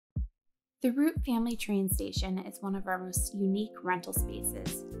The Root Family train station is one of our most unique rental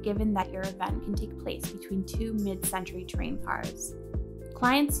spaces, given that your event can take place between two mid-century train cars.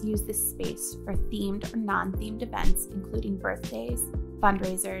 Clients use this space for themed or non-themed events, including birthdays,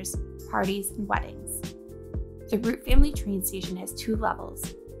 fundraisers, parties, and weddings. The Root Family train station has 2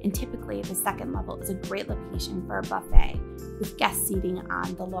 levels, and typically the second level is a great location for a buffet, with guest seating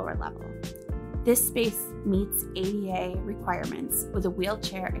on the lower level. This space meets ADA requirements with a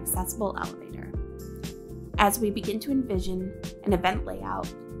wheelchair accessible elevator. As we begin to envision an event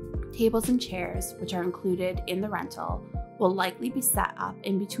layout, tables and chairs, which are included in the rental, will likely be set up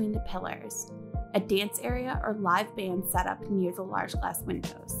in between the pillars, a dance area or live band set up near the large glass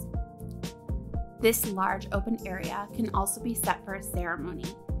windows. This large open area can also be set for a ceremony,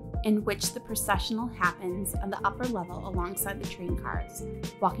 in which the processional happens on the upper level alongside the train cars,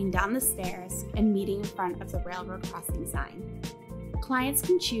 walking down the stairs and meeting in front of the railroad crossing sign. Clients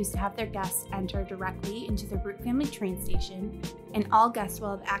can choose to have their guests enter directly into the Root Family train station, and all guests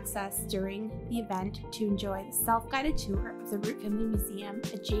will have access during the event to enjoy the self-guided tour of the Root Family Museum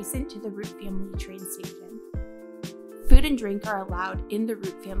adjacent to the Root Family train station. Food and drink are allowed in the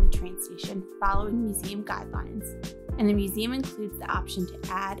Root Family train station following museum guidelines, and the museum includes the option to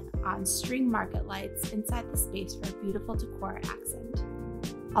add on string market lights inside the space for a beautiful decor accent.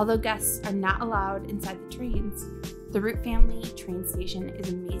 Although guests are not allowed inside the trains, the Root Family train station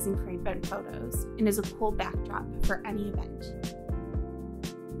is amazing for event photos and is a cool backdrop for any event.